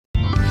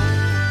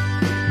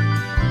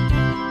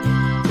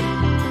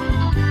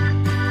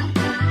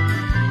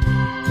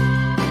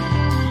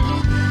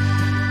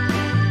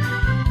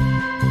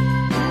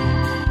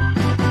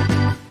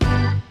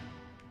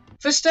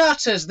For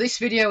starters, this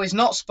video is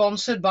not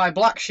sponsored by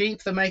Black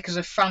Sheep, the makers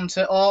of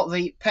Fanta, or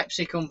the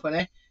Pepsi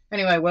Company.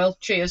 Anyway, Will,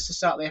 cheers to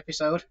start the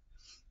episode.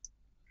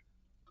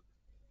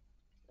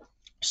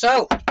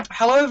 So,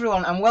 hello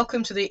everyone and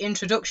welcome to the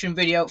introduction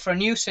video for a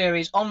new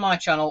series on my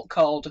channel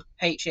called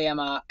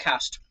HEMR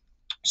Cast.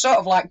 Sort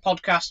of like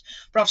podcast,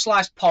 but I've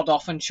sliced pod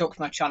off and chucked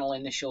my channel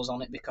initials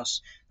on it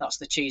because that's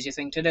the cheesy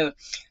thing to do.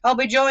 I'll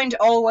be joined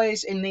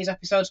always in these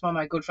episodes by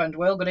my good friend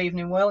Will. Good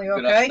evening, Will. You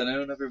okay? Good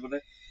afternoon, everybody.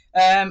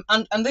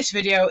 And this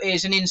video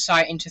is an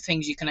insight into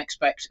things you can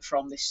expect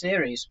from this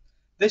series.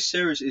 This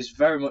series is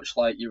very much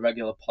like your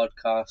regular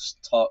podcast,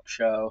 talk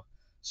show.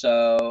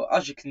 So,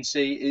 as you can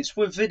see, it's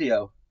with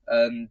video.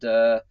 And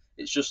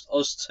it's just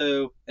us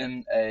two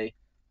in a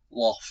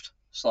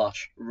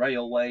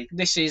loft/railway.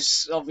 This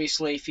is,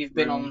 obviously, if you've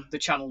been on the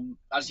channel,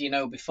 as you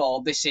know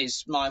before, this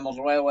is my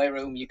model railway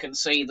room. You can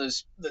see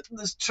there's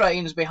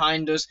trains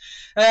behind us.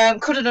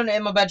 Could have done it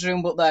in my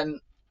bedroom, but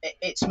then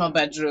it's my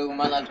bedroom,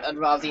 and I'd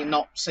rather you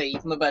not see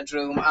my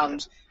bedroom.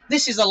 And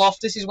this is a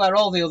loft. This is where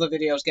all the other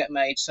videos get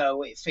made,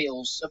 so it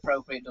feels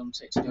appropriate, doesn't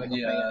it, to do it up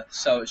here?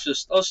 So it's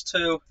just us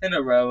two in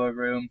a railway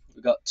room.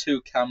 We've got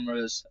two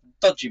cameras, a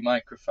dodgy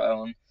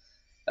microphone,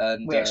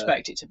 and we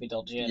expect it to be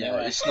dodgy anyway.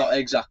 Yeah, it's not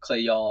exactly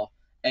your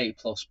A++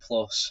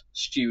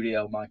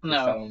 studio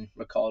microphone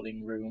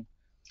recording room,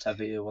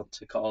 whatever you want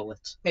to call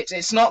it.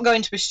 It's not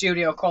going to be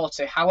studio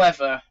quality.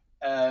 However,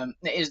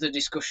 it is the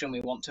discussion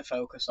we want to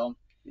focus on.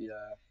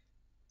 Yeah.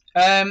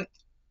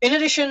 In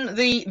addition,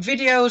 the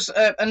videos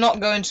are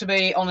not going to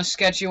be on a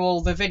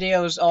schedule. The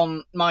videos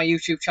on my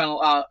YouTube channel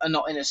are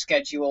not in a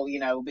schedule, you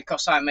know,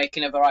 because I'm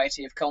making a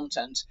variety of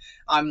content.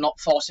 I'm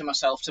not forcing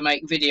myself to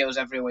make videos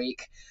every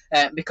week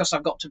because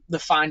I've got to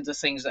find the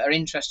things that are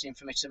interesting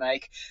for me to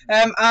make.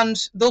 And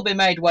they'll be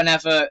made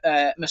whenever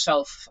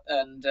myself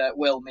and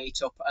Will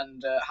meet up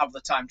and have the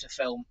time to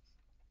film.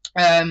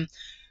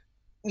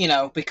 You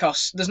know,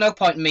 because there's no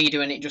point in me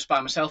doing it just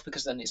by myself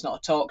because then it's not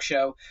a talk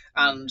show,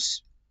 and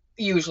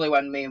usually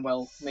when me and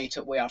Will meet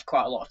up we have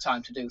quite a lot of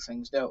time to do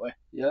things, don't we?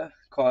 Yeah,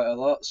 quite a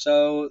lot.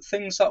 So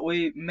things that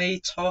we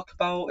may talk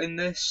about in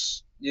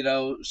this, you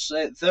know,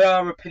 there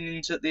are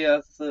opinions at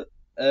the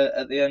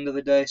end of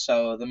the day,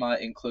 so they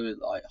might include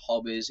like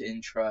hobbies,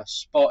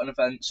 interests, sporting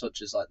events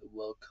such as like the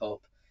World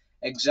Cup,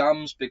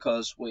 exams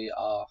because we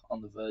are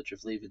on the verge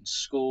of leaving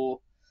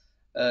school,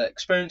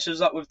 experiences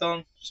that we've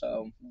done,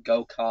 so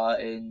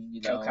go-karting,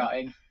 you know.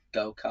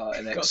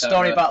 Go-karting, Got a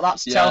story about that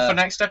to tell for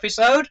next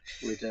episode.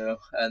 We do,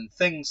 and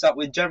things that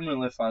we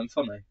generally find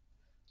funny.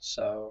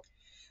 So,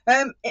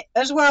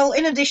 as well,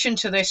 in addition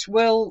to this,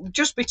 we'll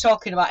just be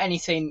talking about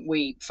anything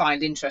we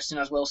find interesting.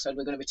 As Will said,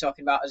 we're going to be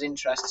talking about as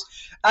interests,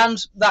 and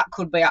that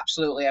could be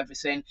absolutely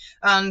everything.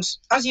 And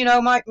as you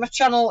know, my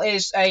channel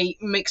is a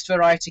mixed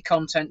variety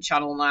content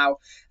channel now,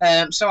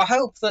 so I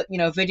hope that, you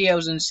know,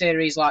 videos and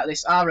series like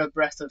this are a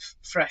breath of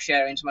fresh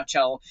air into my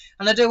channel.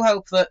 And I do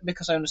hope that,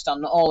 because I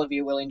understand not all of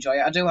you will enjoy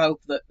it, I do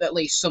hope that at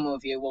least some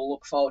of you will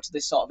look forward to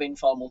this sort of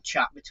informal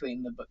chat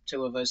between the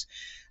two of us.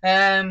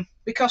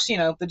 Because, you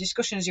know, the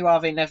discussions you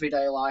have in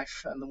everyday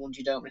life and the ones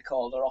you don't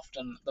record are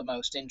often the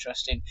most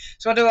interesting.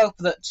 So I do hope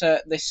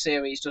that this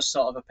series does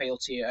sort of appeal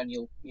to you and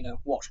you'll, you know,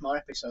 watch more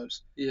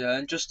episodes. Yeah,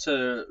 and just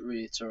to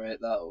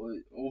reiterate that,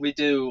 we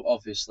do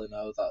obviously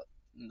know that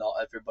not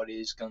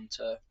everybody is going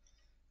to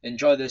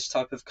enjoy this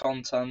type of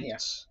content.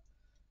 Yes.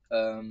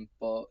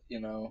 But, you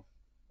know,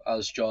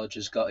 as George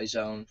has got his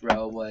own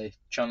railway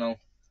channel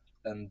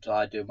and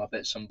I do my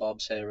bits and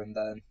bobs here and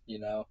then, you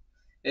know,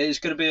 it is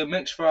going to be a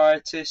mixed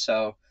variety,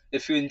 so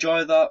if you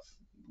enjoy that,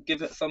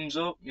 give it a thumbs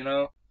up, you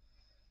know.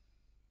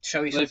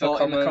 Show your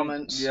support in the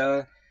comments.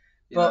 Yeah.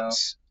 But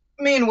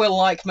me and Will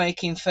like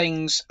making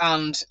things,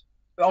 and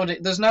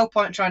there's no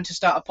point trying to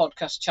start a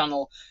podcast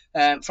channel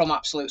from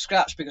absolute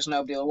scratch because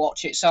nobody will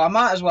watch it. So I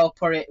might as well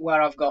put it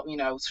where I've got, you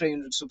know,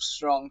 300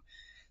 subscriber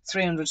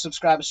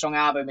strong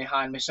army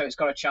behind me, so it's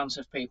got a chance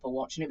of people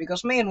watching it,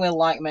 because me and Will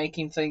like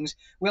making things,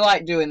 we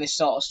like doing this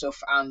sort of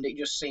stuff, and it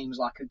just seems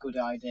like a good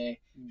idea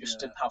just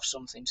to have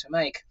something to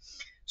make.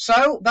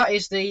 So that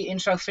is the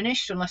intro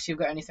finished, unless you've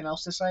got anything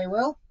else to say,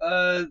 Will?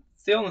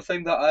 The only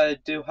thing that I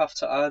do have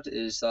to add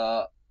is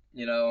that,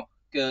 you know,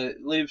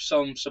 leave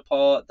some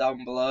support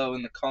down below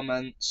in the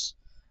comments,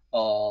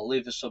 or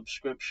leave a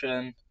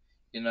subscription,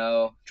 you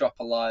know, drop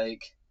a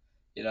like.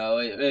 You know,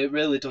 it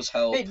really does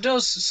help. It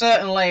does,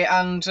 certainly,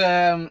 and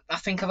I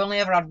think I've only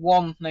ever had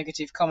one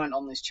negative comment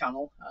on this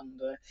channel,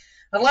 and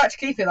I'd like to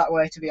keep it that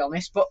way, to be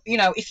honest. But, you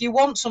know, if you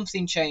want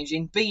something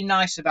changing, be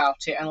nice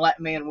about it and let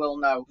me and Will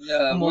know,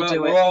 and we'll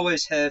do it. We're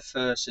always here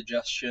for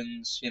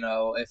suggestions, you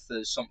know, if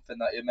there's something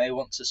that you may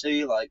want to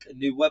see, like a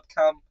new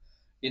webcam,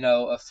 you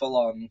know, a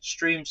full-on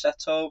stream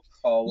setup,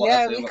 or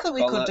whatever you want to call it.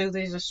 Yeah, we could do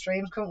these as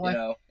streams, couldn't we? You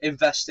know,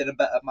 invest in a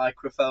better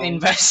microphone.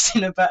 Invest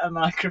in a better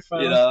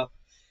microphone. You know.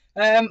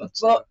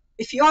 But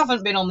if you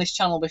haven't been on this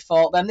channel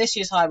before, then this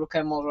is Highbrook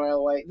Emerald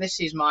Railway.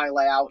 This is my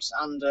layout,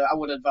 and I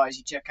would advise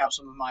you check out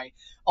some of my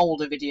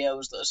older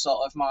videos that are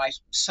sort of my,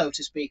 so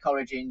to speak,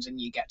 origins,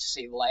 and you get to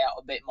see the layout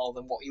a bit more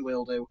than what you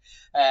will do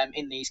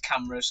in these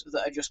cameras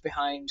that are just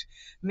behind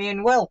me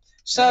and Will.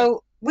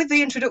 So, with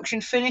the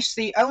introduction finished,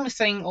 the only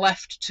thing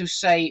left to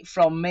say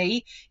from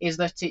me is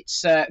that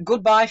it's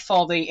goodbye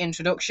for the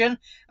introduction,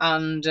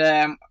 and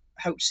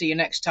hope to see you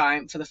next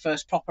time for the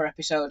first proper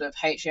episode of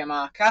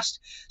HEMR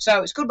Cast.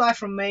 So it's goodbye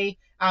from me,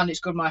 and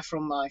it's goodbye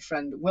from my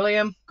friend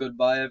William.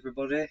 Goodbye,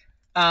 everybody.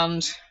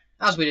 And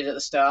as we did at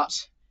the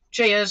start,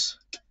 cheers,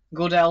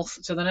 good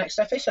health to the next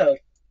episode.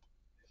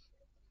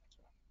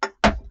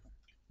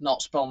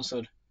 Not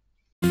sponsored.